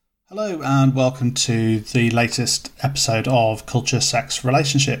Hello and welcome to the latest episode of Culture, Sex,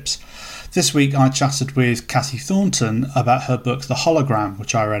 Relationships. This week I chatted with Cassie Thornton about her book The Hologram,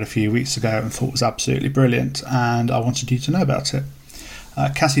 which I read a few weeks ago and thought was absolutely brilliant, and I wanted you to know about it.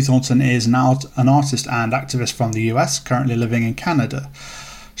 Cassie Thornton is an artist and activist from the US, currently living in Canada.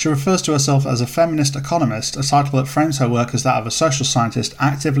 She refers to herself as a feminist economist, a title that frames her work as that of a social scientist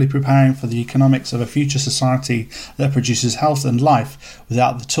actively preparing for the economics of a future society that produces health and life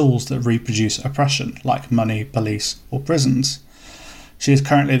without the tools that reproduce oppression, like money, police, or prisons. She is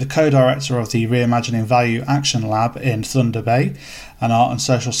currently the co-director of the Reimagining Value Action Lab in Thunder Bay, an art and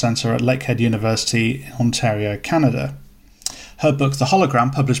social centre at Lakehead University in Ontario, Canada. Her book, The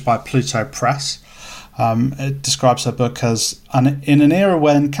Hologram, published by Pluto Press, it describes her book as, in an era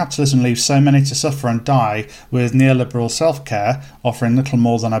when capitalism leaves so many to suffer and die with neoliberal self-care offering little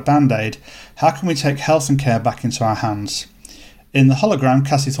more than a band-aid, how can we take health and care back into our hands? In The Hologram,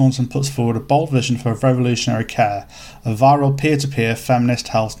 Cassie Thornton puts forward a bold vision for revolutionary care, a viral peer-to-peer feminist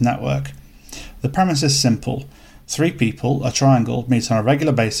health network. The premise is simple. 3 people, a triangle, meet on a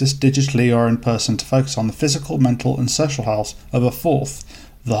regular basis, digitally or in person, to focus on the physical, mental and social health of a 4th,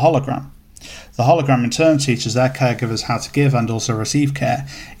 the hologram. The hologram in turn teaches their caregivers how to give and also receive care.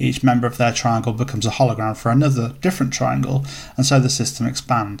 Each member of their triangle becomes a hologram for another different triangle, and so the system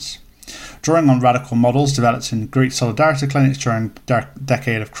expands. Drawing on radical models developed in Greek solidarity clinics during the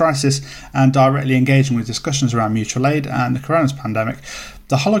decade of crisis and directly engaging with discussions around mutual aid and the coronavirus pandemic,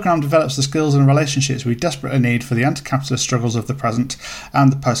 the hologram develops the skills and relationships we desperately need for the anti-capitalist struggles of the present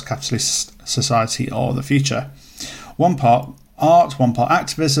and the post-capitalist society of the future. One part art, one part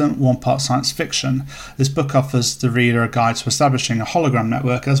activism, one part science fiction. This book offers the reader a guide to establishing a hologram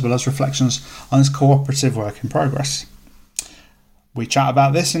network as well as reflections on this cooperative work in progress. We chat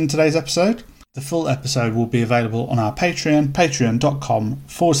about this in today's episode. The full episode will be available on our Patreon,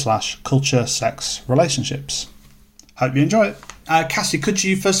 patreon.com/culture, sex, relationships. Hope you enjoy it. Cassie, could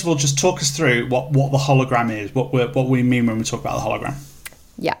you first of all just talk us through what the hologram is, what we mean when we talk about the hologram?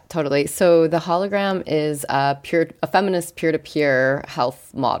 Yeah, totally. So the hologram is a feminist peer-to-peer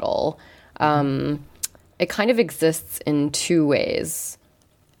health model. It kind of exists in 2 ways.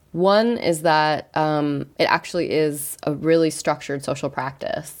 One is that it actually is a really structured social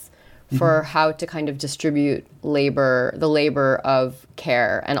practice for how to kind of distribute the labor of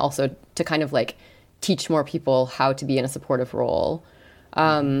care, and also to kind of like teach more people how to be in a supportive role.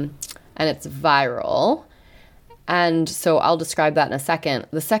 And it's viral. And so I'll describe that in a second.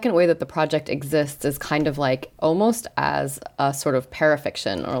 The second way that the project exists is kind of like almost as a sort of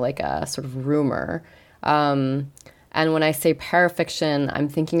parafiction or like a sort of rumor. And when I say parafiction, I'm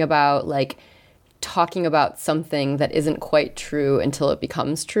thinking about like talking about something that isn't quite true until it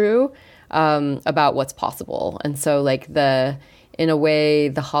becomes true, about what's possible. And so like in a way,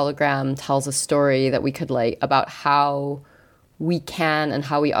 the hologram tells a story that we could like about how we can and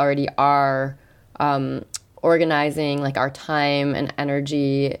how we already are organizing like our time and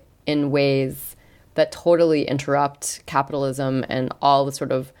energy in ways that totally interrupt capitalism and all the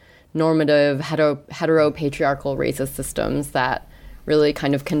sort of normative hetero-patriarchal racist systems that really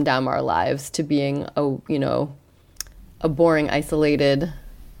kind of condemn our lives to being a boring, isolated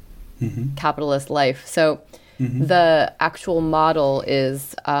capitalist life. So the actual model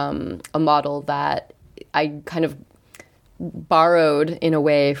is a model that I kind of borrowed in a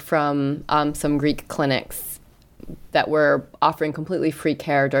way from some Greek clinics that were offering completely free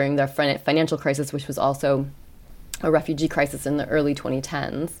care during their financial crisis, which was also a refugee crisis in the early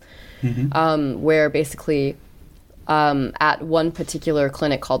 2010s, where basically at one particular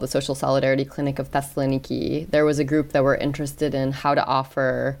clinic called the Social Solidarity Clinic of Thessaloniki, there was a group that were interested in how to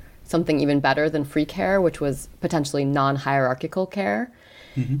offer something even better than free care, which was potentially non-hierarchical care.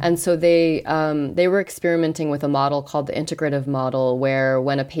 And so they were experimenting with a model called the integrative model, where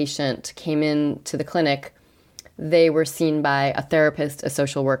when a patient came in to the clinic, they were seen by a therapist, a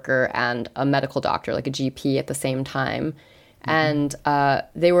social worker, and a medical doctor, like a GP at the same time. And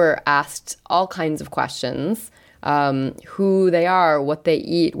they were asked all kinds of questions, who they are, what they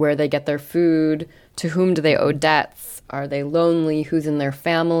eat, where they get their food, to whom do they owe debts, are they lonely, who's in their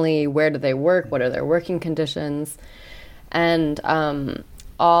family, where do they work, what are their working conditions. And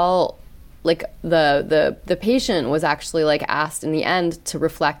all like the patient was actually like asked in the end to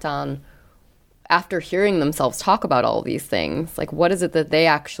reflect on, after hearing themselves talk about all these things, like what is it that they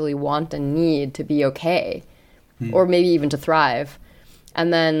actually want and need to be okay, or maybe even to thrive.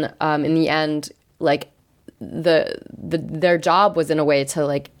 And then in the end, like their job was in a way to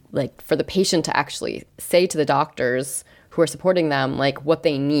like for the patient to actually say to the doctors who are supporting them like what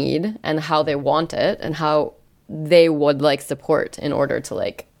they need and how they want it and how they would like support in order to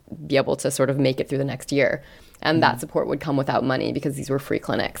like be able to sort of make it through the next year. And that support would come without money because these were free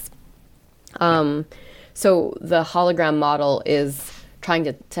clinics. So the hologram model is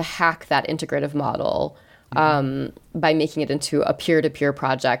trying to hack that integrative model by making it into a peer-to-peer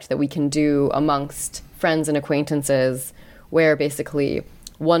project that we can do amongst friends and acquaintances, where basically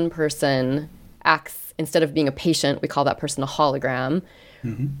one person acts, instead of being a patient, we call that person a hologram.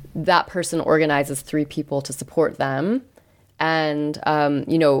 That person organizes 3 people to support them and,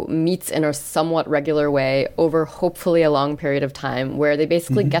 meets in a somewhat regular way over hopefully a long period of time, where they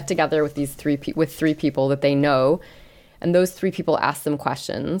basically get together with these 3 people that they know. And those 3 people ask them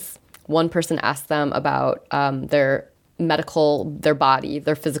questions. One person asks them about their body,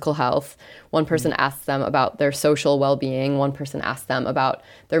 their physical health. One person asks them about their social well-being. One person asks them about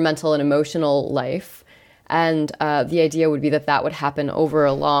their mental and emotional life. And the idea would be that would happen over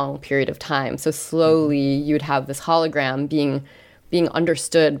a long period of time. So slowly you'd have this hologram being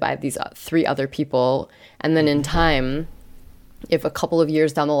understood by these 3 other people. And then in time, if a couple of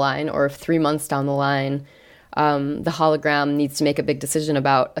years down the line or if 3 months down the line, the hologram needs to make a big decision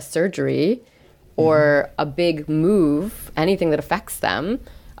about a surgery or a big move, anything that affects them,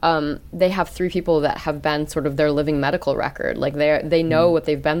 they have 3 people that have been sort of their living medical record. Like they know what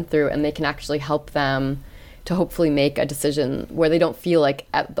they've been through, and they can actually help them to hopefully make a decision where they don't feel like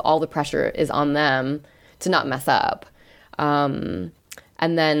all the pressure is on them to not mess up. And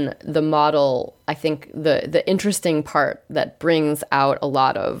then the model, I think the interesting part that brings out a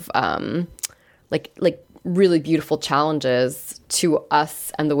lot of like really beautiful challenges to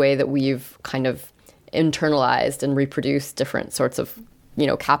us and the way that we've kind of internalized and reproduced different sorts of,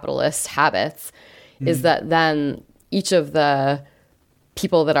 capitalist habits, is that then each of the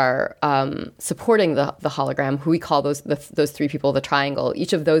people that are supporting the hologram, who we call those 3 people, the triangle,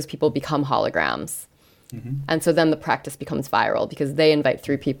 each of those people become holograms. And so then the practice becomes viral because they invite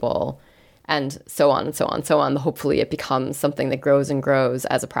 3 people, and so on and so on and so on. Hopefully it becomes something that grows and grows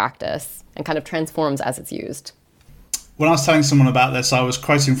as a practice and kind of transforms as it's used. When I was telling someone about this, I was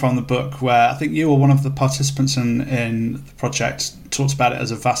quoting from the book where I think you or one of the participants in the project talked about it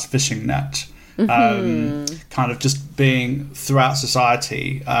as a vast fishing net. Kind of just being throughout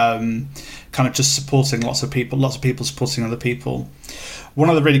society, kind of just supporting lots of people supporting other people. One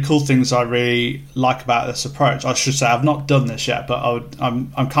of the really cool things I really like about this approach, I should say, I've not done this yet, but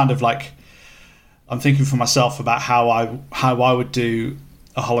I'm kind of like, I'm thinking for myself about how I would do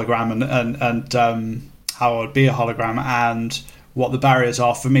a hologram and how I would be a hologram and what the barriers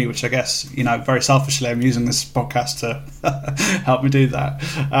are for me, which I guess, very selfishly, I'm using this podcast to help me do that.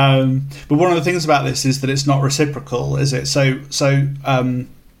 But one of the things about this is that it's not reciprocal, is it? So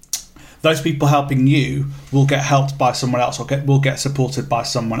those people helping you will get helped by someone else, or will get supported by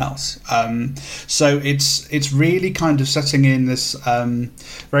someone else. So it's really kind of setting in this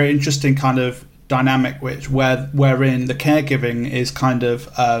very interesting kind of dynamic, wherein the caregiving is kind of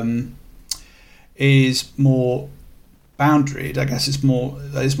is more boundaried. I guess it's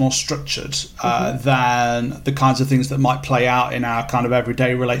more structured than the kinds of things that might play out in our kind of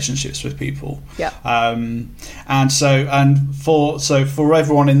everyday relationships with people. Yeah. For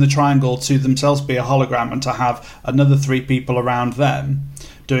everyone in the triangle to themselves be a hologram and to have another 3 people around them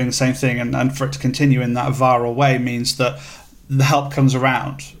doing the same thing, and for it to continue in that viral way means that the help comes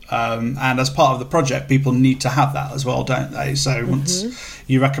around. And as part of the project, people need to have that as well, don't they? So once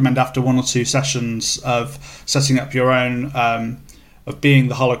you recommend after 1 or 2 sessions of setting up your own, of being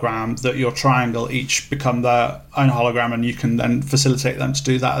the hologram, that your triangle each become their own hologram, and you can then facilitate them to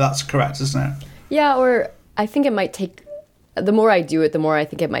do that. That's correct, isn't it? Yeah, or I think it might take, the more I do it, the more I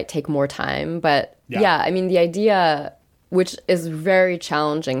think it might take more time. But yeah, I mean, the idea, which is very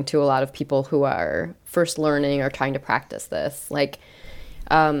challenging to a lot of people who are first learning or trying to practice this,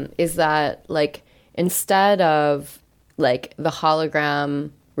 is that instead of the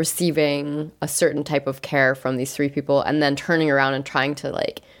hologram receiving a certain type of care from these 3 people and then turning around and trying to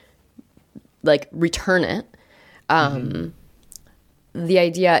return it, the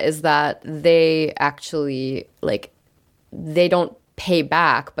idea is that they actually they don't pay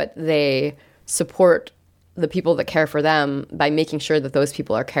back, but they support the people that care for them by making sure that those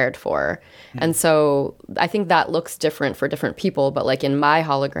people are cared for. And so I think that looks different for different people. But in my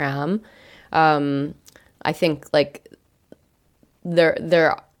hologram, I think there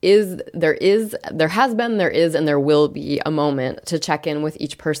is, and there will be a moment to check in with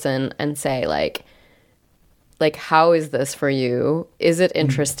each person and say how is this for you? Is it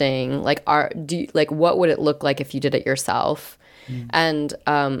interesting? What would it look like if you did it yourself? And,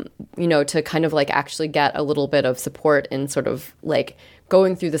 to kind of actually get a little bit of support in sort of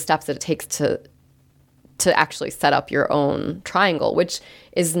going through the steps that it takes to to actually set up your own triangle, which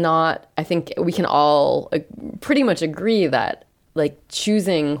is not, I think we can all pretty much agree that like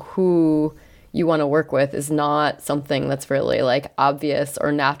choosing who you want to work with is not something that's really like obvious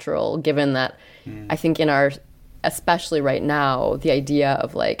or natural, given that I think especially right now, the idea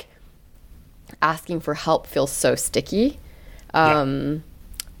of like asking for help feels so sticky.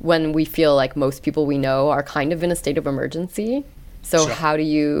 When we feel like most people we know are kind of in a state of emergency. So Sure. how do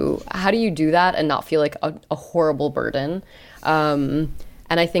you do that and not feel like a horrible burden? And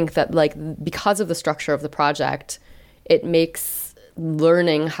I think that like because of the structure of the project, it makes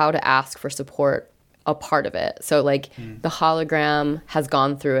learning how to ask for support a part of it. So like the hologram has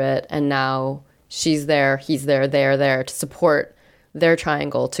gone through it, and now she's there, he's there, they're there to support their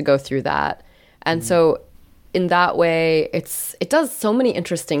triangle to go through that. And so in that way, it does so many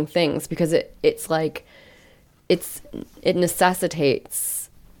interesting things, because it necessitates,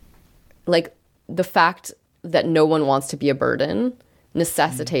 like, the fact that no one wants to be a burden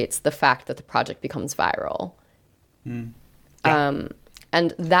necessitates the fact that the project becomes viral.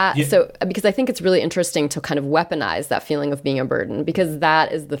 And that, so, because I think it's really interesting to kind of weaponize that feeling of being a burden, because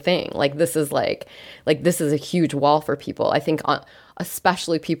that is the thing. Like, this is this is a huge wall for people. I think,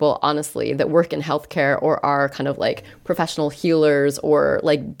 especially people, honestly, that work in healthcare or are kind of like professional healers or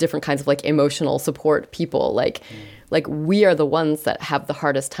like different kinds of like emotional support people. Like we are the ones that have the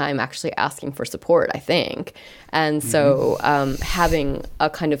hardest time actually asking for support, I think. And so having a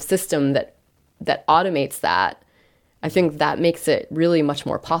kind of system that automates that, I think that makes it really much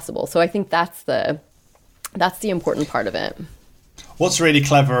more possible. So I think that's the important part of it. What's really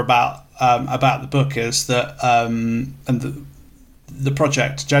clever about the book is that, and the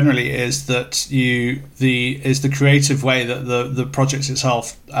project generally, is that the creative way that the project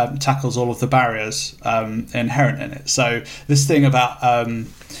itself tackles all of the barriers inherent in it. So this thing about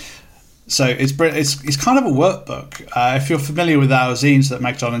so it's kind of a workbook. If you're familiar with our zines that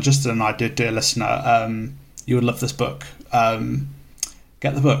Meg, John, and Justin and I did, dear listener, you would love this book.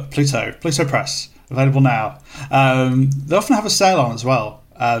 Get the book, Pluto Press, available now. They often have a sale on as well,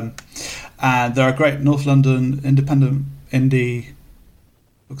 and they're a great North London independent indie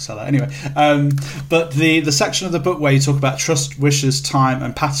bookseller. Anyway, but the section of the book where you talk about trust, wishes, time,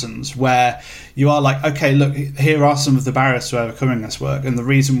 and patterns, where you are like, okay, look, here are some of the barriers to overcoming this work, and the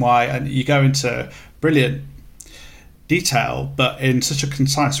reason why, and you go into brilliant detail, but in such a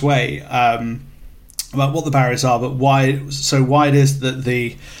concise way, about what the barriers are, but why it is that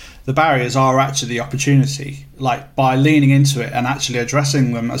the barriers are actually the opportunity. Like, by leaning into it and actually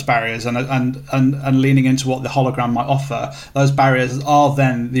addressing them as barriers and leaning into what the hologram might offer, those barriers are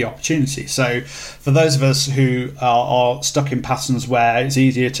then the opportunity. So for those of us who are stuck in patterns where it's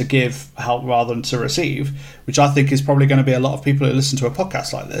easier to give help rather than to receive, which I think is probably going to be a lot of people who listen to a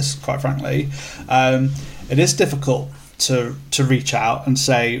podcast like this, quite frankly, it is difficult to reach out and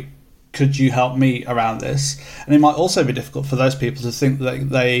say, could you help me around this? And it might also be difficult for those people to think that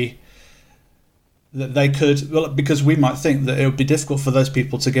they could, well, because we might think that it would be difficult for those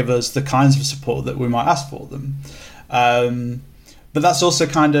people to give us the kinds of support that we might ask for them. But that's also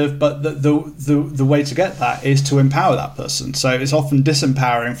kind of, but the way to get that is to empower that person. So it's often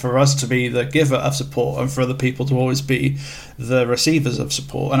disempowering for us to be the giver of support and for other people to always be the receivers of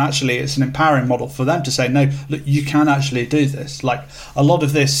support. And actually it's an empowering model for them to say, no, look, you can actually do this. Like, a lot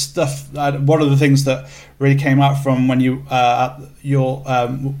of this stuff, one of the things that really came out from when you,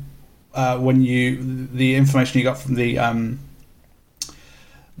 the information you got from the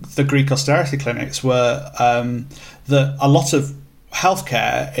Greek austerity clinics were that a lot of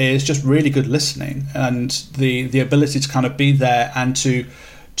healthcare is just really good listening and the ability to kind of be there and to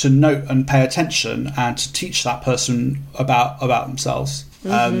note and pay attention and to teach that person about themselves.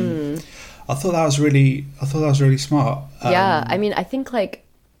 I thought that was really smart. Yeah, I mean, I think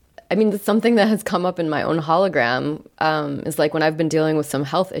something that has come up in my own hologram is like when I've been dealing with some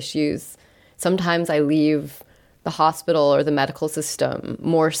health issues, sometimes I leave the hospital or the medical system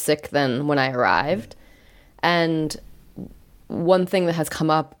more sick than when I arrived. And one thing that has come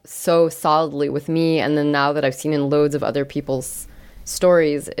up so solidly with me, and then now that I've seen in loads of other people's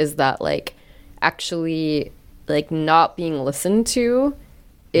stories, is that like actually like not being listened to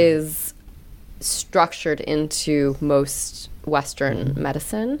is structured into most Western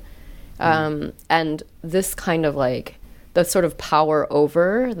medicine. And this kind of like the sort of power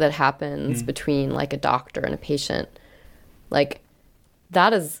over that happens between like a doctor and a patient, like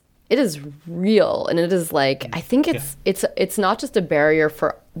it is real. And it is like, I think it's not just a barrier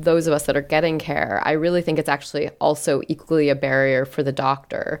for those of us that are getting care. I really think it's actually also equally a barrier for the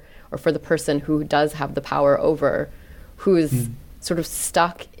doctor or for the person who does have the power over, who is sort of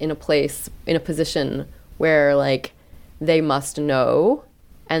stuck in a place, in a position where like they must know.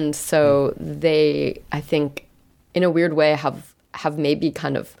 And so they, I think, in a weird way, have maybe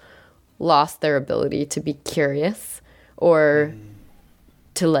kind of lost their ability to be curious or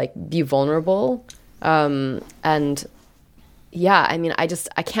to like be vulnerable. And yeah, I mean, I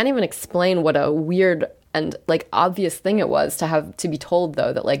can't even explain what a weird and like obvious thing it was to be told,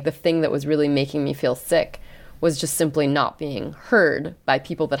 though, that like the thing that was really making me feel sick was just simply not being heard by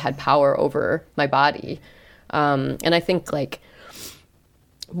people that had power over my body. And I think like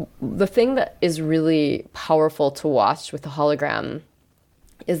the thing that is really powerful to watch with the hologram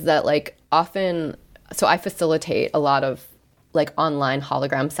is that like often, so I facilitate a lot of like online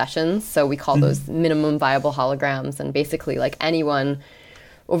hologram sessions. So we call those minimum viable holograms. And basically like anyone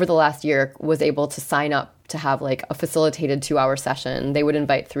over the last year was able to sign up to have like a facilitated 2-hour session. They would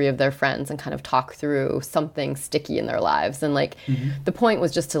invite 3 of their friends and kind of talk through something sticky in their lives. And like the point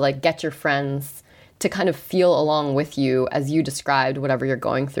was just to like get your friends to kind of feel along with you as you described whatever you're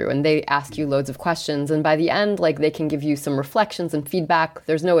going through. And they ask you loads of questions. And by the end, like they can give you some reflections and feedback.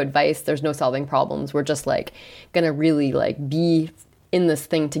 There's no advice. There's no solving problems. We're just like going to really like be in this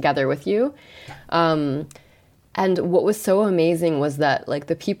thing together with you. And what was so amazing was that like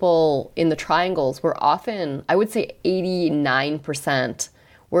the people in the triangles were often, I would say 89%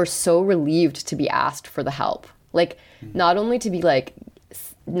 were so relieved to be asked for the help. Like not only to be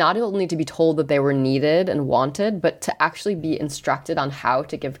told that they were needed and wanted, but to actually be instructed on how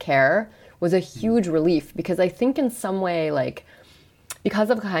to give care was a huge relief, because I think in some way, like, because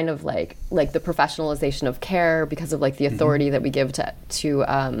of kind of like the professionalization of care, because of like the authority that we give to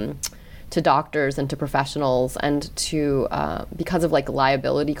doctors and to professionals, and to because of like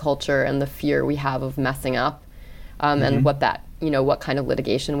liability culture and the fear we have of messing up, and what that, what kind of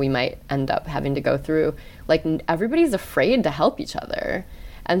litigation we might end up having to go through. Like everybody's afraid to help each other.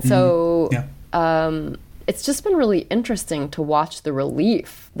 And so it's just been really interesting to watch the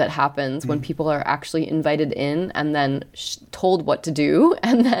relief that happens when people are actually invited in and then told what to do.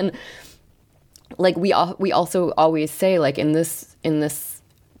 And then like we also always say, like in this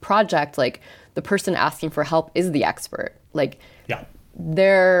project, like the person asking for help is the expert. Like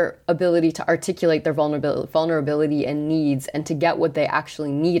their ability to articulate their vulnerability and needs and to get what they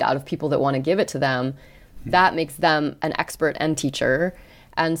actually need out of people that want to give it to them, that makes them an expert and teacher.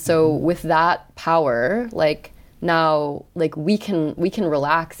 And so with that power, like now, like we can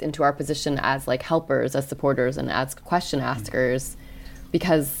relax into our position as like helpers, as supporters, and as question askers,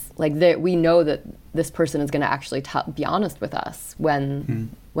 because like we know that this person is going to actually be honest with us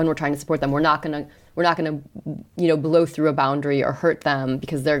when we're trying to support them. We're not going to blow through a boundary or hurt them,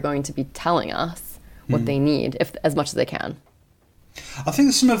 because they're going to be telling us what they need, as much as they can. I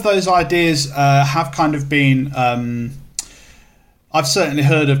think some of those ideas have kind of been. I've certainly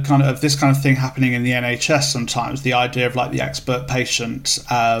heard of this kind of thing happening in the NHS sometimes. The idea of like the expert patient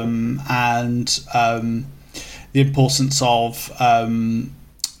and the importance of,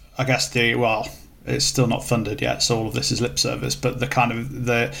 I guess it's still not funded yet, so all of this is lip service. But the kind of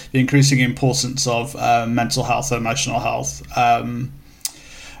the increasing importance of mental health, emotional health,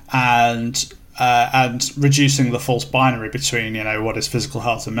 and reducing the false binary between what is physical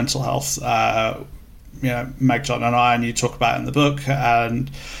health and mental health. Meg, John and I, and you talk about it in the book, and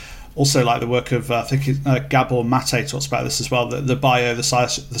also like the work of I think Gabor Mate talks about this as well. That the bio, the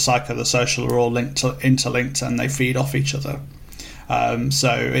psycho, the social are all interlinked, and they feed off each other.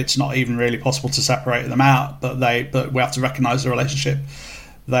 So it's not even really possible to separate them out, but we have to recognise the relationship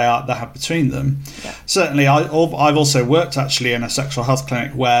they have between them. Yeah. Certainly, I've also worked actually in a sexual health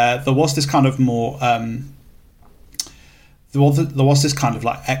clinic where there was this kind of more. There was this kind of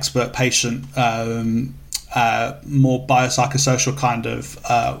like expert patient, more biopsychosocial kind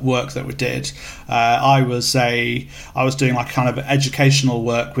of work that we did. I was doing like kind of educational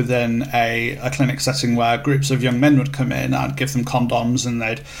work within a clinic setting where groups of young men would come in. I'd give them condoms, and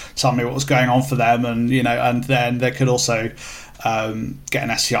they'd tell me what was going on for them, and and then they could also get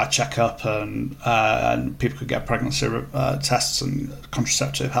an STI checkup, and people could get pregnancy tests and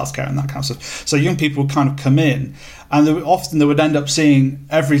contraceptive healthcare and that kind of stuff. So young people would kind of come in, and they would end up seeing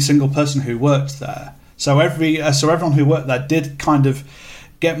every single person who worked there. So everyone who worked there did kind of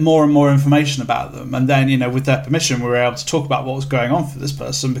get more and more information about them, and then with their permission, we were able to talk about what was going on for this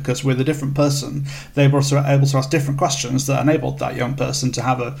person, because with a different person, they were also able to ask different questions that enabled that young person to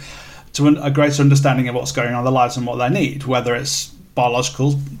have a greater understanding of what's going on in their lives and what they need, whether it's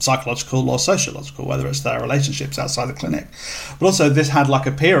biological, psychological, or sociological, whether it's their relationships outside the clinic. But also this had like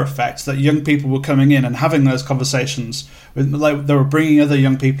a peer effect, that young people were coming in and having those conversations with, like, they were bringing other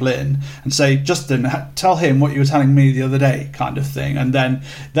young people in and say, Justin, tell him what you were telling me the other day, kind of thing. And then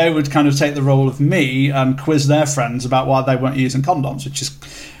they would kind of take the role of me and quiz their friends about why they weren't using condoms, which is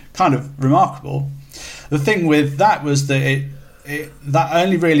kind of remarkable. The thing with that was that that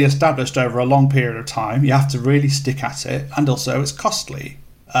only really established over a long period of time. You have to really stick at it, and also it's costly,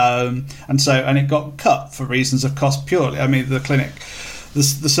 and it got cut for reasons of cost purely. I mean, the clinic, the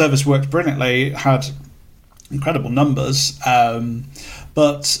service worked brilliantly, had incredible numbers,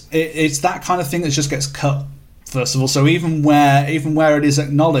 but it's that kind of thing that just gets cut, first of all. So even where it is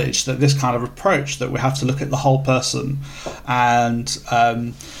acknowledged that this kind of approach, that we have to look at the whole person and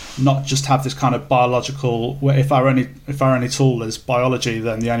not just have this kind of biological, where if our only tool is biology,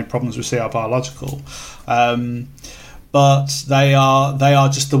 then the only problems we see are biological. But they are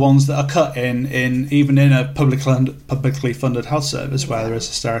just the ones that are cut in even in a publicly funded health service where there is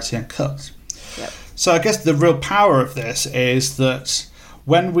austerity and cuts. Yep. So I guess the real power of this is that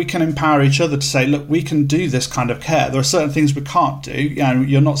when we can empower each other to say, look, we can do this kind of care. There are certain things we can't do. You know,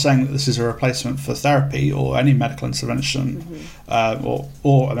 you're not saying that this is a replacement for therapy or any medical intervention,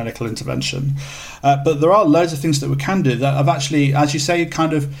 or a medical intervention. But there are loads of things that we can do that have actually, as you say,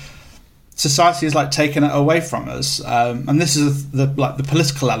 kind of society has like taken it away from us. And this is the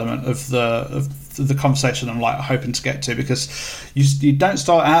political element of the conversation I'm like hoping to get to, because you don't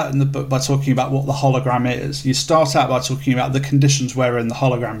start out in the book by talking about what the hologram is. You start out by talking about the conditions wherein the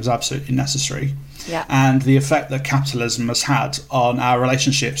hologram is absolutely necessary, and the effect that capitalism has had on our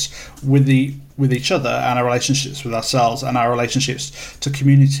relationships with each other, and our relationships with ourselves, and our relationships to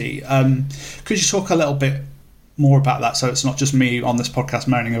community. Could you talk a little bit more about that, so it's not just me on this podcast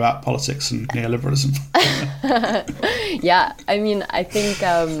moaning about politics and neoliberalism? Yeah, I mean, I think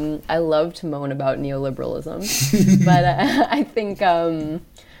I love to moan about neoliberalism, but I think,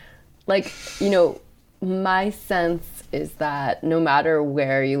 my sense is that no matter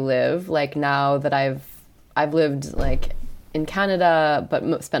where you live, like now that I've lived like in Canada,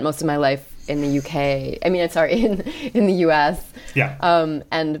 but spent most of my life in the UK. I mean, sorry, in the US. Yeah.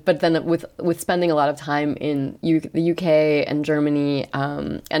 But then with spending a lot of time in the UK and Germany,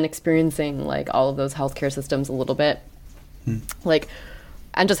 and experiencing like all of those healthcare systems a little bit, like,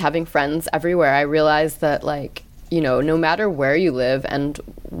 and just having friends everywhere, I realized that, like, you know, no matter where you live and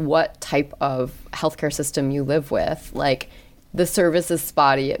what type of healthcare system you live with, like, the service is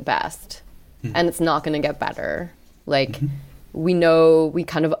spotty at best, and it's not going to get better. Like, we know, we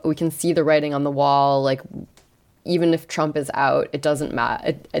can see the writing on the wall. Like, even if Trump is out, it doesn't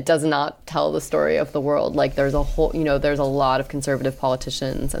matter. It does not tell the story of the world. Like, there's a whole, you know, there's a lot of conservative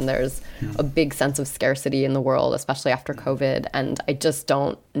politicians, and there's a big sense of scarcity in the world, especially after COVID. And I just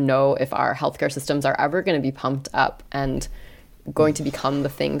don't know if our healthcare systems are ever going to be pumped up and going to become the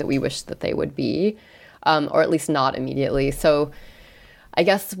thing that we wish that they would be, or at least not immediately. So I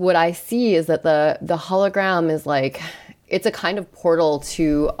guess what I see is that the hologram is like, it's a kind of portal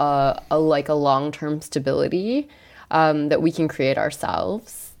to a long-term stability that we can create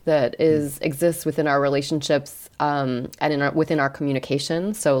ourselves, that exists within our relationships, and within our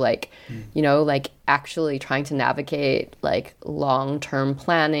communication. So, like, you know, like actually trying to navigate like long-term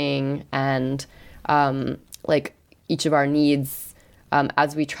planning and like each of our needs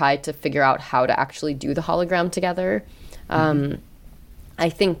as we try to figure out how to actually do the hologram together. I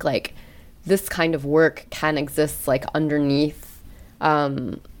think like this kind of work can exist like underneath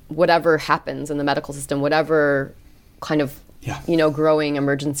whatever happens in the medical system, whatever kind of, you know, growing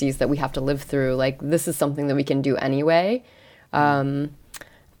emergencies that we have to live through. Like, this is something that we can do anyway. And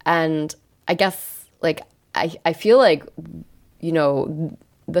I guess, like, I feel like, you know,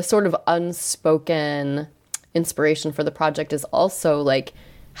 the sort of unspoken inspiration for the project is also like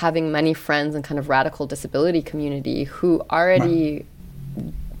having many friends and kind of radical disability community who already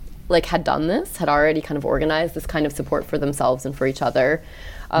like had done this, had already kind of organized this kind of support for themselves and for each other,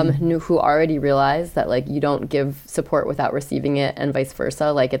 who already realized that, like, you don't give support without receiving it, and vice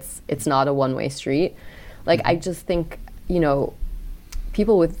versa. Like, it's not a one-way street. Like, I just think, you know,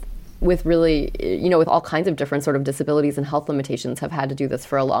 people with really, you know, with all kinds of different sort of disabilities and health limitations have had to do this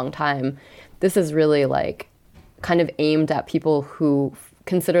for a long time. This is really like kind of aimed at people who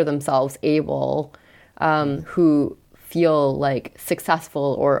consider themselves able, who feel like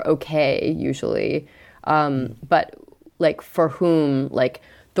successful or okay usually, but like for whom like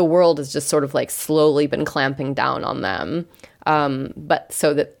the world has just sort of like slowly been clamping down on them, but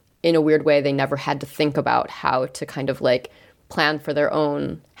so that in a weird way they never had to think about how to kind of like plan for their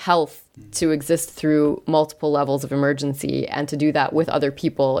own health to exist through multiple levels of emergency and to do that with other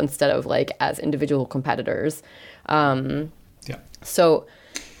people instead of like as individual competitors. So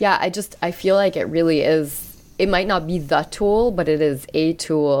yeah, I feel like it really is, it might not be the tool, but it is a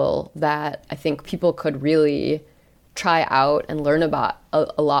tool that I think people could really try out and learn about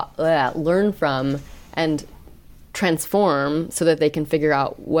learn from and transform so that they can figure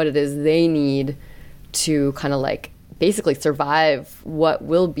out what it is they need to kind of like basically survive what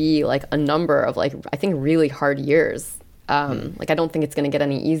will be like a number of like, I think, really hard years. Like I don't think it's going to get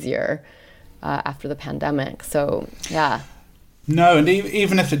any easier after the pandemic. So yeah. No, and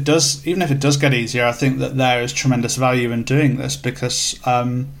even if it does get easier, I think that there is tremendous value in doing this, because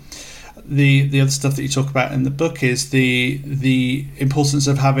the other stuff that you talk about in the book is the importance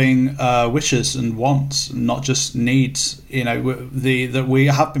of having wishes and wants, not just needs. You know, that we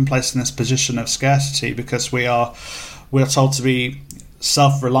have been placed in this position of scarcity because we are told to be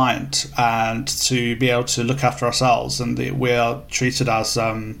self-reliant and to be able to look after ourselves, and we are treated as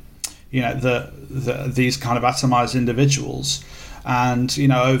these kind of atomized individuals. And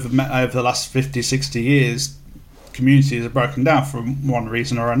over the last 50, 60 years, communities have broken down for one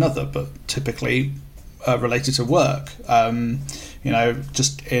reason or another, but typically related to work.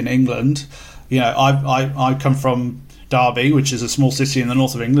 Just in England, I come from Derby, which is a small city in the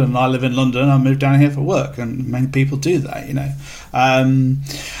north of England, and I live in London. I moved down here for work, and many people do that.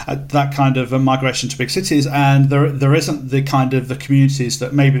 That kind of a migration to big cities, and there isn't the kind of the communities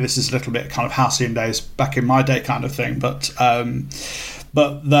that, maybe this is a little bit kind of halcyon days back in my day kind of thing, but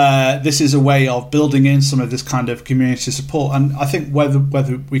this is a way of building in some of this kind of community support. And I think whether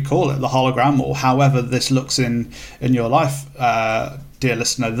we call it the hologram or however this looks in your life, dear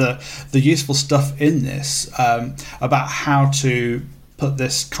listener, the useful stuff in this about how to put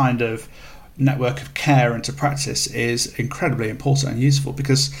this kind of network of care into practice is incredibly important and useful,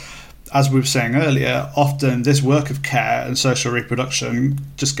 because, as we were saying earlier, often this work of care and social reproduction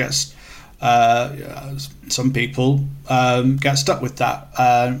just gets some people get stuck with that,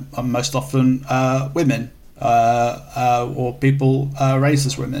 and most often women or people raised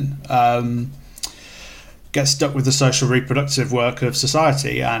as women get stuck with the social reproductive work of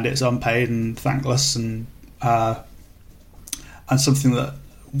society, and it's unpaid and thankless, and something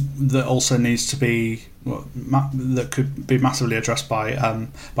that also needs to be that could be massively addressed by a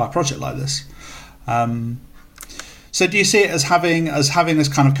project like this. So do you see it as having this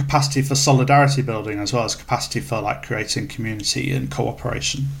kind of capacity for solidarity building as well as capacity for like creating community and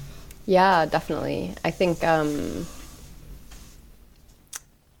cooperation? Yeah, definitely. I think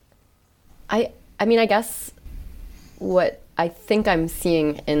I guess what I think I'm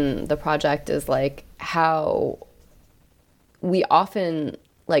seeing in the project is like how we often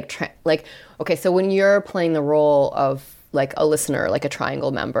okay, so when you're playing the role of like a listener, like a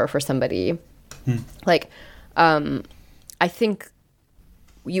triangle member for somebody, I think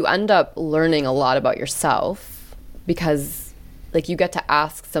you end up learning a lot about yourself, because like you get to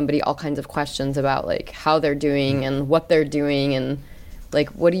ask somebody all kinds of questions about like how they're doing and what they're doing, and like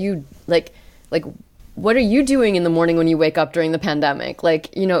what are you doing in the morning when you wake up during the pandemic?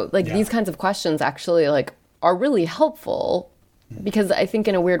 These kinds of questions actually like are really helpful, because I think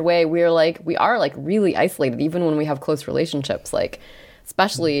in a weird way we are really isolated even when we have close relationships, like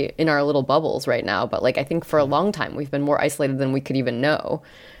especially in our little bubbles right now. But like I think for a long time we've been more isolated than we could even know.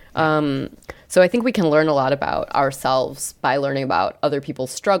 So I think we can learn a lot about ourselves by learning about other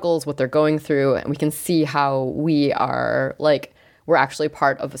people's struggles, what they're going through, and we can see how we're actually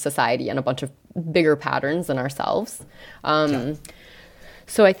part of a society and a bunch of bigger patterns than ourselves.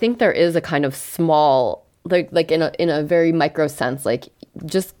 So I think there is a kind of small, like in a very micro sense, like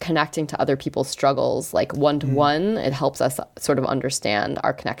just connecting to other people's struggles, like one-to-one, it helps us sort of understand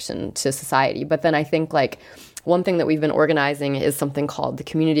our connection to society. But then I think like one thing that we've been organizing is something called the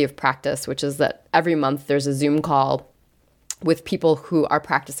Community of Practice, which is that every month there's a Zoom call with people who are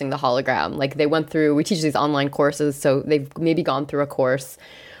practicing the hologram. Like we teach these online courses, so they've maybe gone through a course,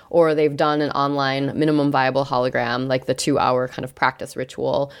 or they've done an online minimum viable hologram, like the 2-hour kind of practice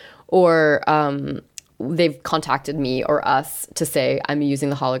ritual, or they've contacted me or us to say, I'm using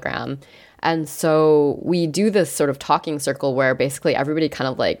the hologram. And so we do this sort of talking circle where basically everybody kind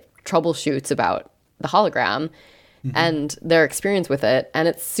of like troubleshoots about the hologram and their experience with it. And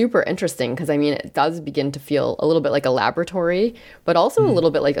it's super interesting because, I mean, it does begin to feel a little bit like a laboratory, but also a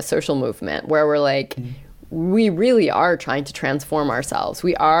little bit like a social movement where we're like, we really are trying to transform ourselves.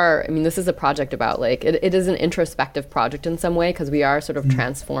 This is a project about like, it is an introspective project in some way, because we are sort of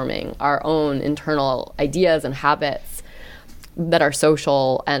transforming our own internal ideas and habits that are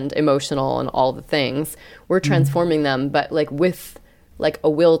social and emotional and all the things. We're transforming them, but like with like a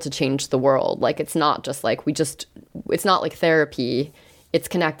will to change the world. Like it's not just like it's not like therapy. It's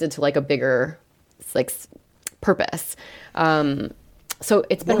connected to like a bigger like purpose. So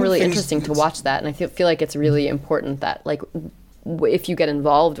it's been really interesting to watch that, and I feel like it's really important that like if you get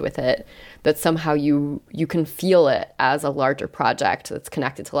involved with it, that somehow you can feel it as a larger project that's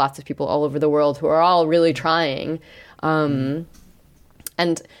connected to lots of people all over the world who are all really trying. And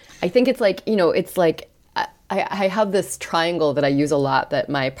I think it's like, you know, it's like I have this triangle that I use a lot that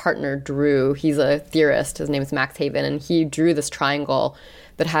my partner drew. He's a theorist. His name is Max Haven, and he drew this triangle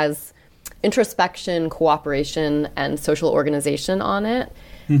that has introspection, cooperation, and social organization on it.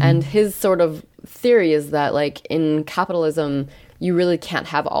 And his sort of theory is that like in capitalism, you really can't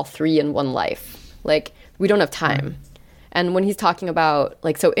have all three in one life. Like we don't have time. And when he's talking about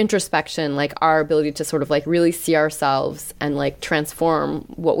like, so introspection, like our ability to sort of like really see ourselves and like transform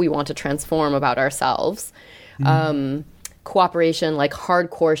what we want to transform about ourselves. Cooperation, like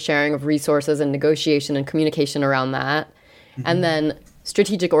hardcore sharing of resources and negotiation and communication around that. And then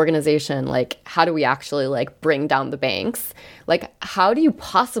strategic organization, like how do we actually like bring down the banks? Like how do you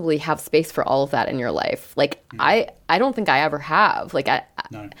possibly have space for all of that in your life? Like I don't think I ever have. Like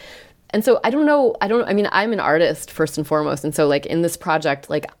No. And so I mean, I'm an artist first and foremost. And so like in this project,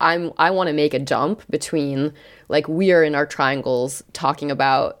 like I want to make a jump between like we are in our triangles talking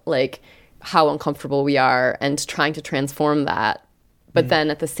about like how uncomfortable we are and trying to transform that. But then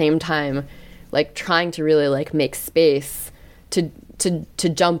at the same time, like trying to really like make space to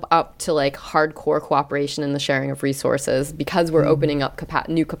jump up to like hardcore cooperation in the sharing of resources, because we're opening up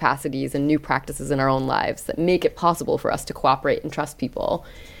new capacities and new practices in our own lives that make it possible for us to cooperate and trust people.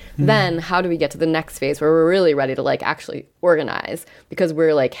 Then how do we get to the next phase where we're really ready to like actually organize, because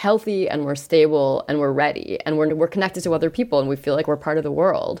we're like healthy and we're stable and we're ready and we're connected to other people and we feel like we're part of the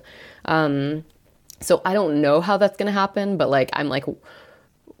world. So I don't know how that's going to happen, but like I'm like,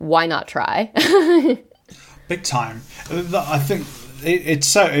 why not try? Big time. I think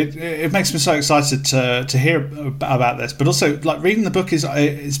it makes me so excited to hear about this, but also like reading the book is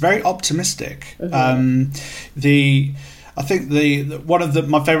very optimistic. I think one of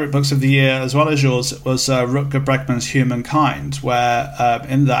my favorite books of the year, as well as yours, was Rutger Bregman's Humankind, where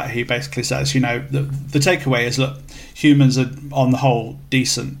in that he basically says, you know, the takeaway is, look, humans are on the whole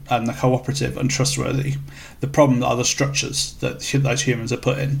decent and they're cooperative and trustworthy. The problem are the structures that those humans are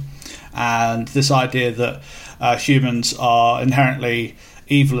put in. And this idea that humans are inherently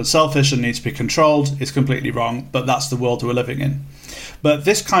evil and selfish and need to be controlled is completely wrong, but that's the world we're living in. But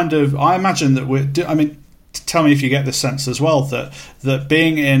this kind of, I imagine that tell me if you get this sense as well, that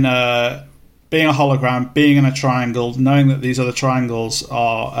being a hologram, being in a triangle, knowing that these other triangles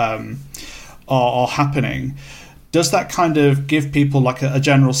are happening, does that kind of give people like a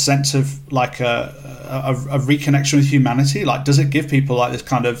general sense of like a reconnection with humanity? Like, does it give people like this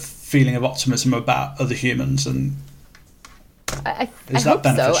kind of feeling of optimism about other humans? And I hope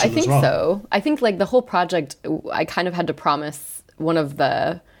so. I think so. I think like the whole project, I kind of had to promise one of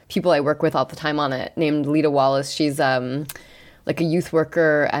the people I work with all the time on it, named Lita Wallace. She's like a youth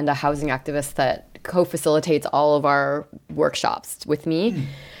worker and a housing activist that co-facilitates all of our workshops with me.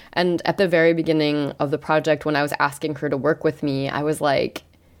 And at the very beginning of the project, when I was asking her to work with me, I was like,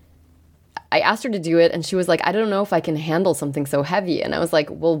 I asked her to do it and she was like, I don't know if I can handle something so heavy. And I was like,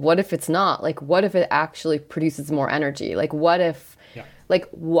 well, what if it's not? Like, what if it actually produces more energy? Like, what if,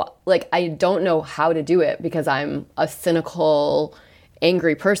 like I don't know how to do it because I'm a cynical,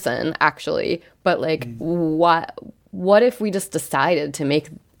 angry person, actually. But like, what if we just decided to make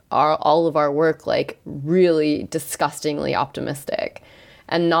all of our work like really disgustingly optimistic,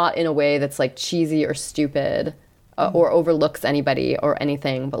 and not in a way that's like cheesy or stupid or overlooks anybody or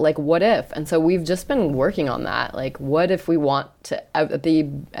anything, but like what if? And so we've just been working on that. Like, what if we want to, at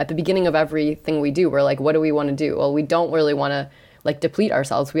the beginning of everything we do, we're like, what do we want to do? Well, we don't really want to like deplete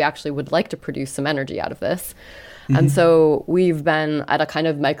ourselves. We actually would like to produce some energy out of this. And so we've been at a kind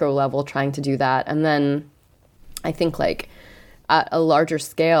of micro level trying to do that. And then I think like at a larger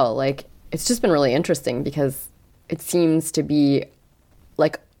scale, like it's just been really interesting because it seems to be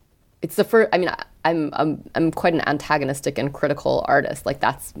like, it's the first, I mean, I'm quite an antagonistic and critical artist. Like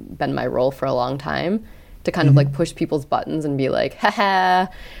that's been my role for a long time, to kind of like push people's buttons and be like, haha,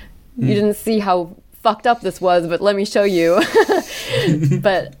 you didn't see how fucked up this was, but let me show you.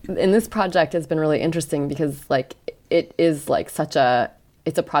 But in this project, it's been really interesting because like it is like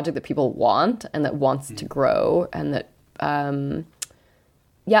it's a project that people want and that wants to grow, and that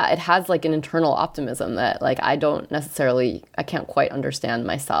it has like an internal optimism that like I can't quite understand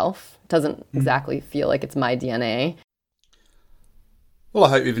myself. It doesn't exactly feel like it's my DNA. Well, I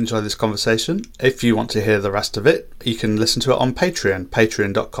hope you've enjoyed this conversation. If you want to hear the rest of it, you can listen to it on Patreon,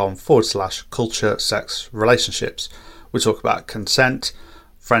 patreon.com/culture, sex, relationships. We talk about consent,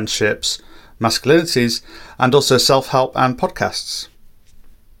 friendships, masculinities, and also self-help and podcasts.